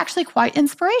 this was actually quite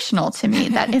inspirational to me,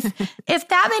 that if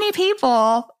that many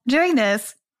people doing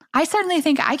this, I certainly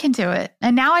think I can do it.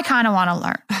 And now I kind of want to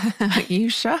learn. You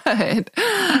should.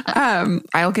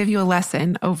 I'll give you a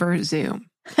lesson over Zoom.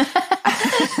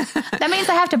 That means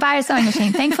I have to buy a sewing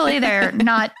machine. Thankfully, they're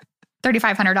not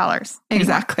 $3,500.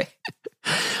 Exactly.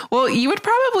 Well, you would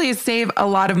probably save a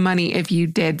lot of money if you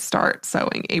did start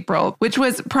sewing, April, which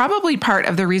was probably part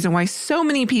of the reason why so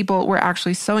many people were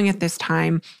actually sewing at this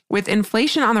time. With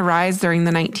inflation on the rise during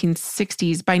the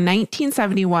 1960s, by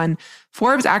 1971,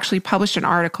 Forbes actually published an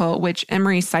article, which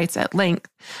Emery cites at length.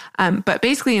 But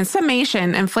basically, in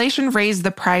summation, inflation raised the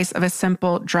price of a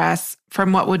simple dress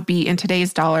from what would be in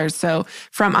today's dollars. So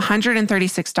from $136 in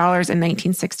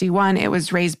 1961, it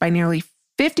was raised by nearly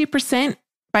 50%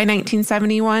 by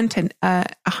 1971 to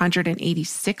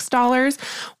 $186,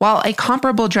 while a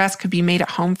comparable dress could be made at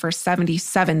home for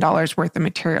 $77 worth of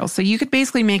material. So you could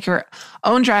basically make your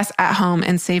own dress at home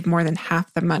and save more than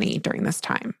half the money during this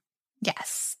time.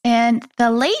 Yes. And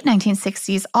the late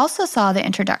 1960s also saw the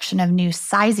introduction of new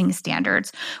sizing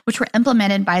standards, which were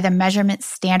implemented by the Measurement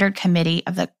Standard Committee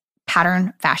of the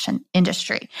pattern fashion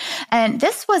industry. And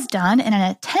this was done in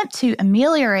an attempt to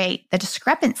ameliorate the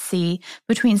discrepancy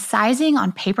between sizing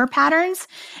on paper patterns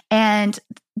and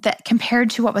that compared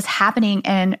to what was happening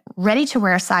in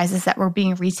ready-to-wear sizes that were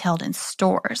being retailed in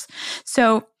stores.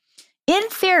 So in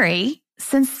theory,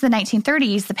 since the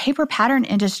 1930s, the paper pattern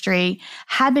industry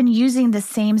had been using the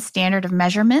same standard of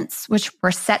measurements, which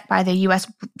were set by the U.S.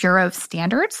 Bureau of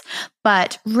Standards,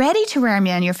 but ready-to-wear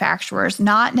manufacturers,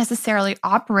 not necessarily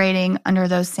operating under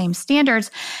those same standards,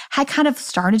 had kind of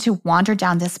started to wander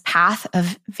down this path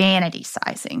of vanity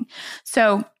sizing.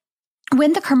 So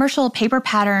when the commercial paper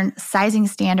pattern sizing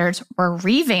standards were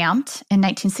revamped in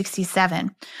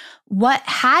 1967, what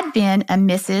had been a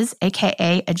Mrs.,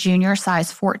 aka a junior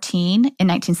size 14 in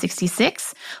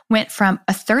 1966, went from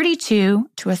a 32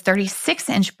 to a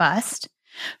 36-inch bust,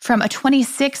 from a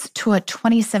 26 to a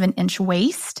 27-inch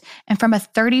waist, and from a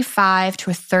 35 to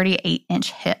a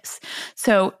 38-inch hips.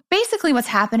 So basically what's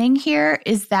happening here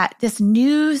is that this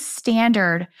new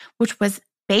standard, which was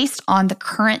based on the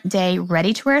current day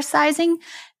ready-to-wear sizing,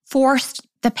 forced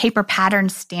the paper pattern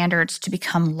standards to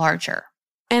become larger.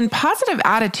 And positive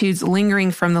attitudes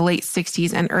lingering from the late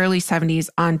 60s and early 70s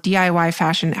on DIY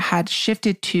fashion had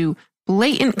shifted to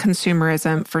blatant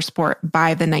consumerism for sport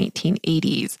by the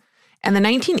 1980s. And the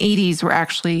 1980s were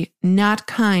actually not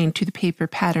kind to the paper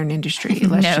pattern industry,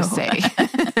 let's just say.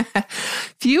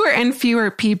 Fewer and fewer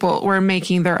people were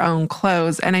making their own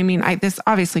clothes. And I mean, this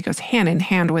obviously goes hand in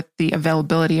hand with the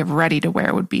availability of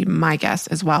ready-to-wear would be my guess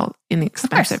as well,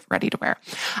 inexpensive ready-to-wear.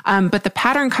 But the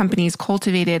pattern companies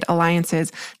cultivated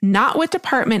alliances, not with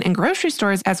department and grocery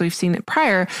stores as we've seen it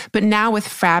prior, but now with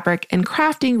fabric and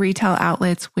crafting retail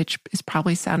outlets, which is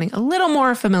probably sounding a little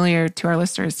more familiar to our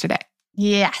listeners today.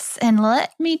 Yes. And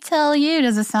let me tell you,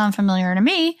 does it sound familiar to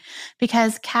me?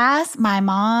 Because Cass, my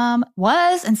mom,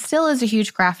 was and still is a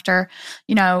huge crafter,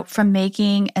 from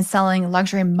making and selling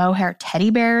luxury mohair teddy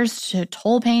bears to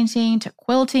toll painting, to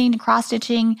quilting, to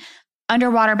cross-stitching,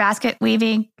 underwater basket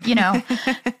weaving,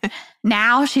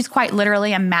 Now she's quite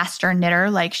literally a master knitter.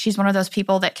 Like she's one of those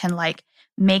people that can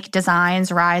make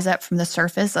designs rise up from the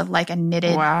surface of a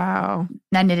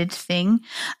knitted thing.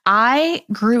 I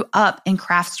grew up in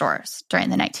craft stores during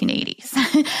the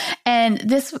 1980s.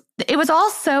 And it was all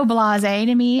so blasé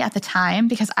to me at the time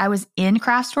because I was in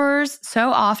craft stores so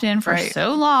often for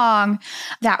so long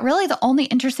that really the only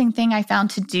interesting thing I found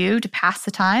to do to pass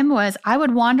the time was I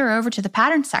would wander over to the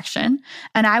pattern section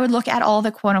and I would look at all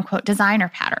the quote unquote designer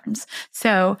patterns.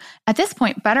 So at this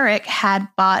point, Butterick had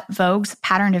bought Vogue's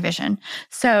pattern division.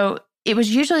 So it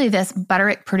was usually this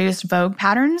Butterick produced Vogue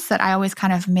patterns that I always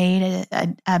kind of made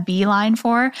a beeline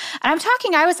for. And I'm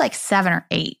talking, I was 7 or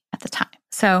 8 at the time.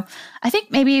 So I think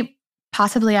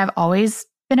possibly I've always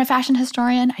been a fashion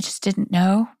historian. I just didn't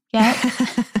know yet.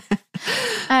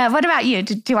 What about you?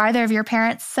 Do either of your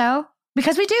parents sew?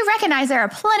 Because we do recognize there are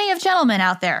plenty of gentlemen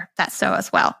out there that sew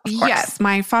as well, of course. Yes,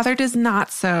 my father does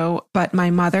not sew, but my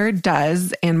mother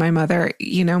does. And my mother,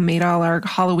 made all our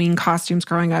Halloween costumes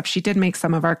growing up. She did make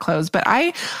some of our clothes. But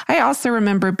I also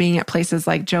remember being at places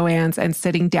like Joann's and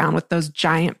sitting down with those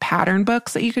giant pattern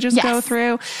books that you could just go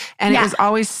through. And it was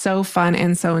always so fun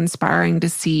and so inspiring to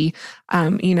see,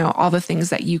 all the things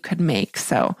that you could make.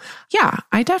 So yeah,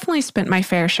 I definitely spent my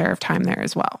fair share of time there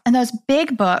as well. And those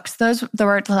big books, those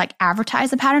were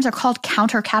advertise the patterns are called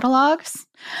counter catalogs.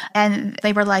 And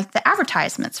they were like the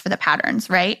advertisements for the patterns,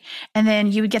 right? And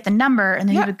then you would get the number and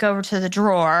then you would go over to the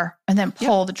drawer and then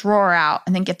pull the drawer out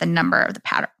and then get the number of the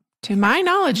pattern. To my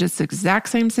knowledge, it's the exact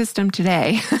same system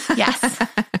today. Yes.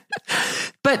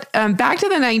 But back to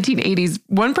the 1980s,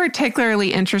 one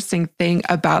particularly interesting thing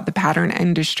about the pattern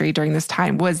industry during this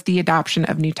time was the adoption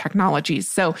of new technologies.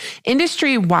 So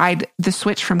industry-wide, the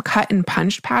switch from cut and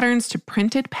punched patterns to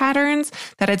printed patterns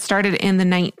that had started in the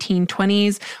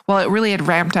 1920s, well, it really had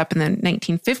ramped up in the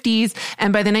 1950s.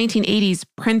 And by the 1980s,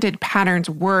 printed patterns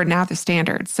were now the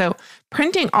standard. So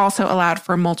printing also allowed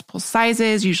for multiple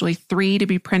sizes, usually 3 to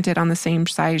be printed on the same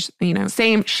size,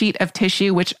 same sheet of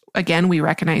tissue, which again, we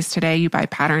recognize today. You buy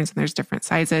patterns and there's different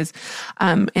sizes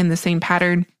in the same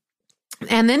pattern.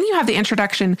 And then you have the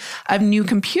introduction of new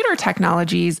computer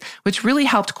technologies, which really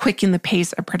helped quicken the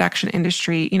pace of production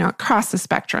industry, across the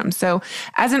spectrum. So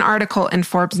as an article in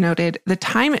Forbes noted, the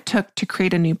time it took to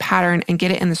create a new pattern and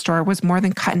get it in the store was more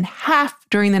than cut in half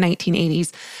during the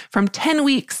 1980s, from 10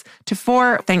 weeks to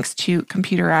 4, thanks to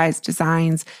computerized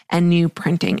designs and new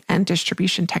printing and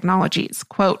distribution technologies.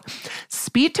 Quote,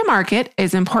 speed to market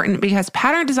is important because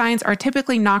pattern designs are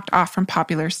typically knocked off from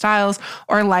popular styles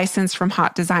or licensed from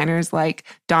hot designers like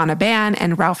Donna Ban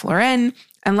and Ralph Lauren.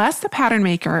 Unless the pattern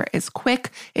maker is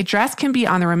quick, a dress can be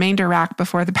on the remainder rack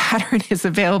before the pattern is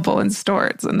available in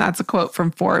stores. And that's a quote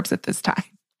from Forbes at this time.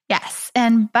 Yes.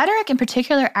 And Butterick in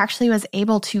particular actually was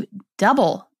able to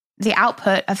double the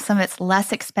output of some of its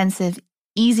less expensive,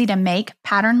 easy to make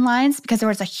pattern lines because there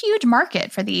was a huge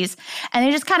market for these. And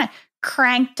they just kind of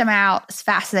cranked them out as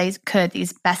fast as they could,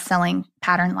 these best-selling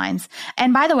pattern lines.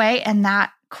 And by the way, in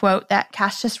that quote that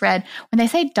Cass just read, when they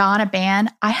say Donna Ban,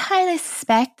 I highly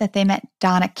suspect that they meant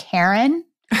Donna Karan.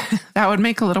 That would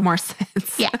make a little more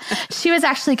sense. Yeah. She was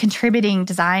actually contributing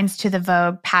designs to the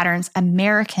Vogue Patterns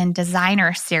American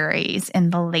Designer Series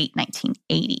in the late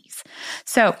 1980s.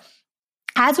 So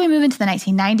as we move into the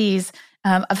 1990s,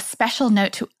 of special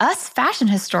note to us fashion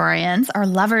historians, our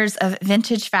lovers of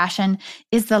vintage fashion,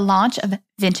 is the launch of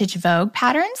Vintage Vogue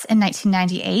Patterns in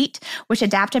 1998, which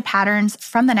adapted patterns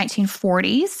from the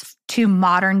 1940s to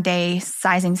modern day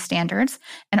sizing standards.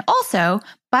 And also,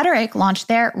 Butterick launched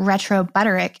their Retro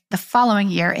Butterick the following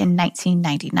year in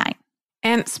 1999.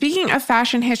 And speaking of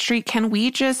fashion history, can we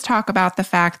just talk about the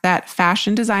fact that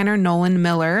fashion designer Nolan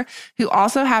Miller, who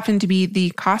also happened to be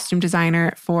the costume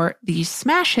designer for the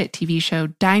smash hit TV show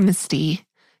Dynasty,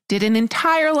 did an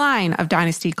entire line of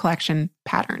Dynasty collection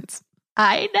patterns?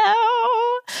 I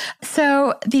know.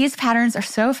 So these patterns are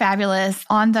so fabulous.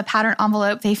 On the pattern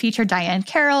envelope, they feature Diane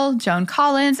Carroll, Joan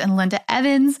Collins, and Linda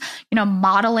Evans,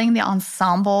 modeling the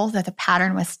ensemble that the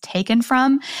pattern was taken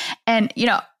from. And,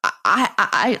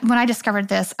 I when I discovered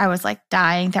this, I was like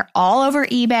dying. They're all over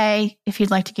eBay if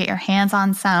you'd like to get your hands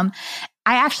on some.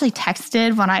 I actually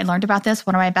texted when I learned about this,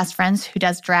 one of my best friends who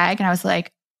does drag, and I was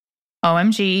like,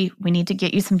 OMG, we need to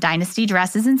get you some Dynasty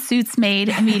dresses and suits made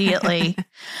immediately.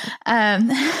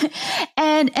 And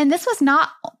this was not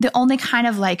the only kind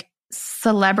of like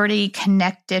celebrity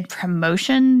connected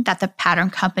promotion that the pattern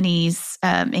companies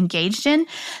engaged in.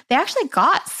 They actually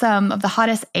got some of the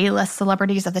hottest A-list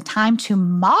celebrities of the time to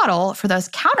model for those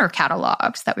counter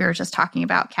catalogs that we were just talking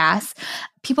about, Cass.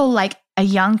 People like a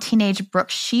young teenage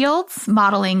Brooke Shields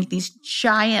modeling these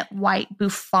giant white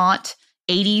bouffant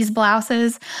 80s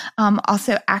blouses.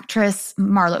 Also actress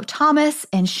Marlo Thomas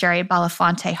and Sherry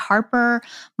Belafonte Harper,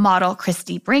 model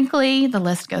Christy Brinkley. The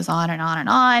list goes on and on and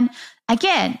on.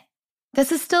 Again,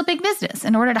 this is still big business.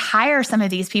 In order to hire some of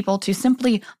these people to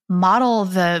simply model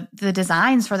the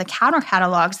designs for the counter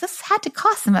catalogs, this had to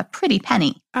cost them a pretty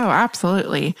penny. Oh,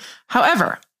 absolutely.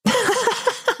 However,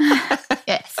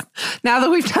 yes. Now that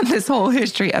we've done this whole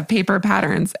history of paper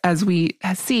patterns, as we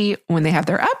see, when they have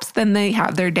their ups, then they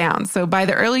have their downs. So by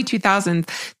the early 2000s,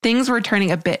 things were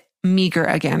turning a bit meager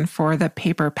again for the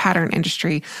paper pattern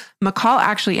industry. McCall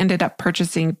actually ended up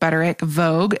purchasing Butterick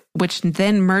Vogue, which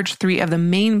then merged 3 of the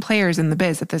main players in the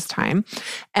biz at this time.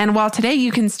 And while today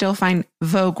you can still find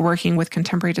Vogue working with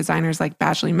contemporary designers like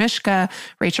Badgley Mischka,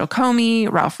 Rachel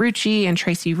Comey, Ralph Rucci, and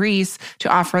Tracy Reese to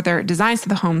offer their designs to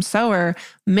the home sewer,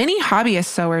 many hobbyist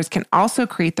sewers can also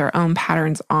create their own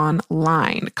patterns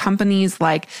online. Companies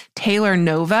like Taylor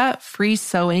Nova, Free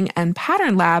Sewing, and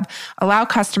Pattern Lab allow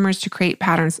customers to create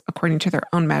patterns according to their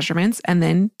own measurements and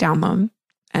then download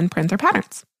and print their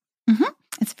patterns. Mm-hmm.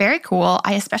 It's very cool.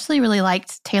 I especially really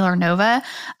liked Taylor Nova.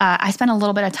 I spent a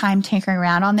little bit of time tinkering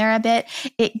around on there a bit.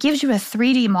 It gives you a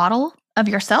 3D model of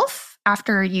yourself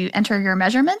after you enter your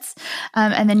measurements.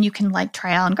 And then you can like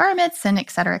try on garments and et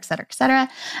cetera, et cetera, et cetera.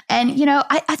 And,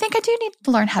 I think I do need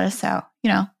to learn how to sew,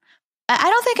 I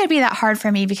don't think it'd be that hard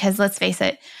for me because let's face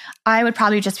it, I would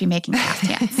probably just be making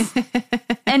caftans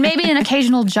and maybe an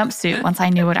occasional jumpsuit once I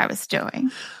knew what I was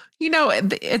doing. You know,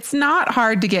 it's not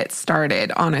hard to get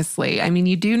started, honestly. I mean,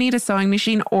 you do need a sewing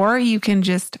machine, or you can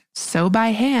just sew by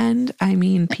hand. I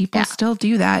mean, people still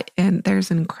do that. And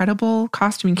there's an incredible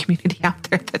costuming community out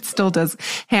there that still does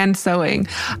hand sewing.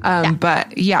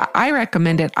 But yeah, I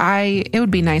recommend it. It would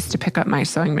be nice to pick up my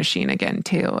sewing machine again,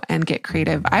 too, and get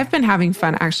creative. I've been having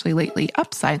fun actually lately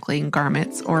upcycling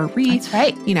garments or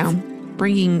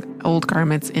bringing old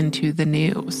garments into the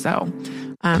new. So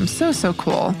so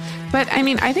cool. But I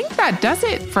mean, I think that does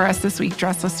it for us this week,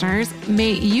 dress listeners.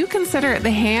 May you consider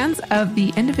the hands of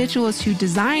the individuals who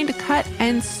designed, cut,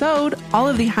 and sewed all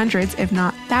of the hundreds, if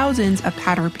not thousands, of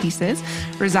pattern pieces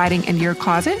residing in your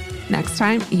closet next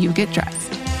time you get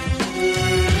dressed.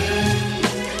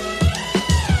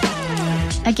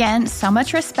 Again, so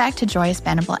much respect to Joyce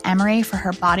Venable Emery for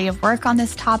her body of work on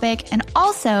this topic, and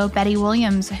also Betty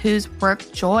Williams, whose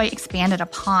work Joy expanded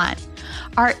upon.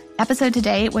 Our episode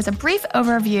today was a brief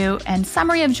overview and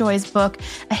summary of Joy's book,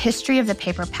 A History of the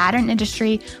Paper Pattern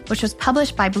Industry, which was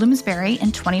published by Bloomsbury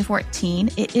in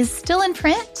 2014. It is still in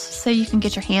print, so you can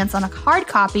get your hands on a hard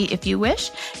copy if you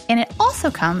wish, and it also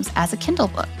comes as a Kindle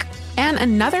book. And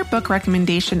another book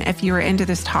recommendation if you are into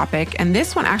this topic, and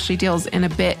this one actually deals in a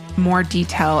bit more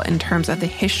detail in terms of the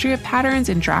history of patterns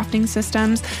and drafting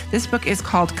systems. This book is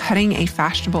called Cutting a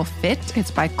Fashionable Fit. It's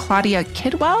by Claudia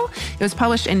Kidwell. It was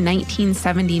published in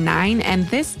 1979, and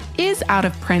this is out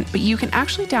of print, but you can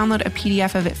actually download a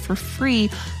PDF of it for free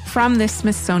from the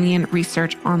Smithsonian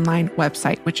Research Online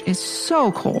website, which is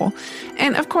so cool.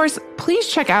 And of course, please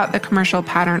check out the Commercial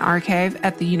Pattern Archive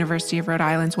at the University of Rhode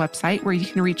Island's website, where you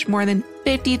can reach more than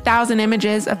 50,000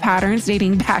 images of patterns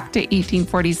dating back to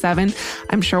 1847.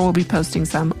 I'm sure we'll be posting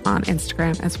some on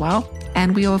Instagram as well.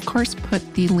 And we'll, of course,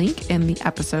 put the link in the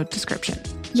episode description.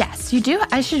 Yes, you do.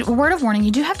 Word of warning,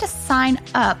 you do have to sign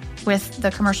up with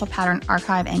the Commercial Pattern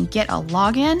Archive and get a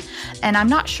login. And I'm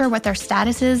not sure what their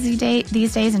status is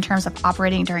these days in terms of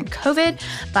operating during COVID,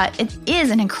 but it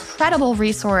is an incredible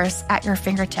resource at your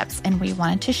fingertips, and we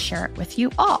wanted to share it with you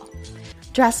all.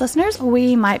 Dress listeners,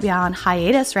 we might be on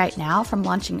hiatus right now from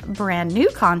launching brand new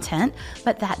content,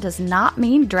 but that does not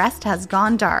mean Dressed has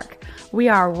gone dark. We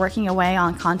are working away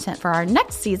on content for our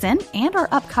next season and our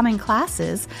upcoming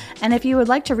classes, and if you would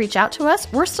like to reach out to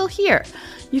us, we're still here.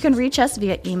 You can reach us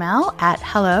via email at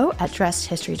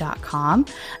hello@dressedhistory.com,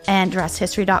 and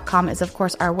dressedhistory.com is, of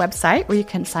course, our website where you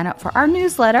can sign up for our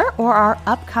newsletter or our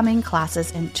upcoming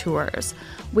classes and tours.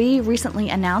 We recently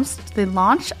announced the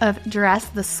launch of Dress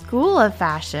the School of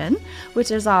Fashion,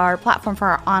 which is our platform for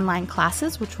our online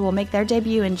classes, which will make their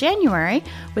debut in January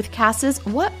with Cass's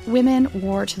What Women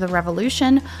Wore to the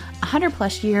Revolution, 100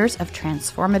 plus years of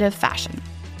transformative fashion.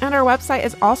 And our website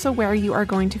is also where you are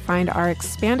going to find our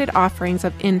expanded offerings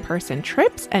of in-person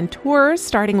trips and tours,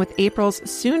 starting with April's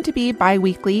soon-to-be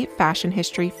bi-weekly Fashion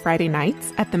History Friday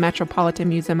nights at the Metropolitan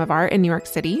Museum of Art in New York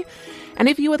City. And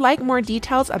if you would like more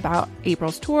details about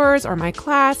April's tours or my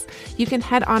class, you can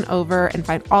head on over and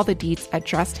find all the deets at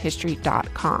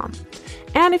dressedhistory.com.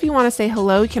 And if you want to say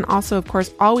hello, you can also, of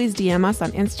course, always DM us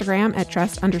on Instagram at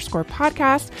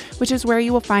dressed_podcast, which is where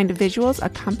you will find visuals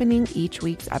accompanying each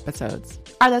week's episodes.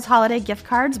 Are those holiday gift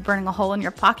cards burning a hole in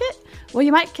your pocket? Well,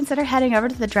 you might consider heading over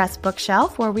to the Dress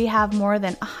Bookshelf, where we have more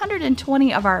than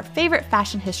 120 of our favorite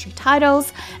fashion history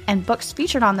titles and books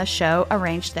featured on the show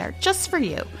arranged there just for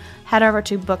you. Head over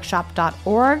to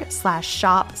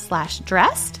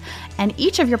bookshop.org/shop/dressed, and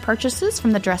each of your purchases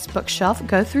from the Dress Bookshelf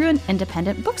go through an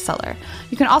independent bookseller.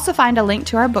 You can also find a link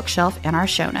to our bookshelf in our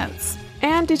show notes.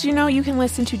 And did you know you can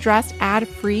listen to Dressed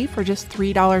ad-free for just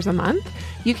 $3 a month?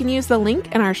 You can use the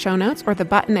link in our show notes or the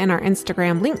button in our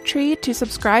Instagram link tree to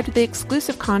subscribe to the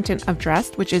exclusive content of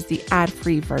Dressed, which is the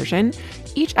ad-free version.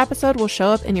 Each episode will show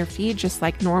up in your feed just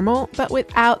like normal, but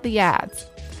without the ads.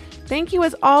 Thank you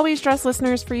as always, Dress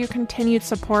listeners, for your continued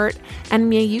support, and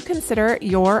may you consider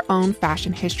your own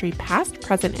fashion history, past,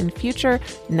 present, and future,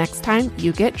 next time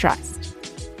you get dressed.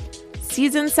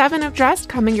 Season 7 of Dressed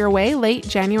coming your way late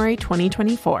January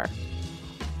 2024.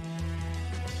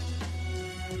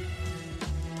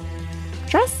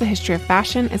 Dressed, the History of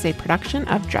Fashion is a production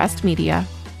of Dressed Media.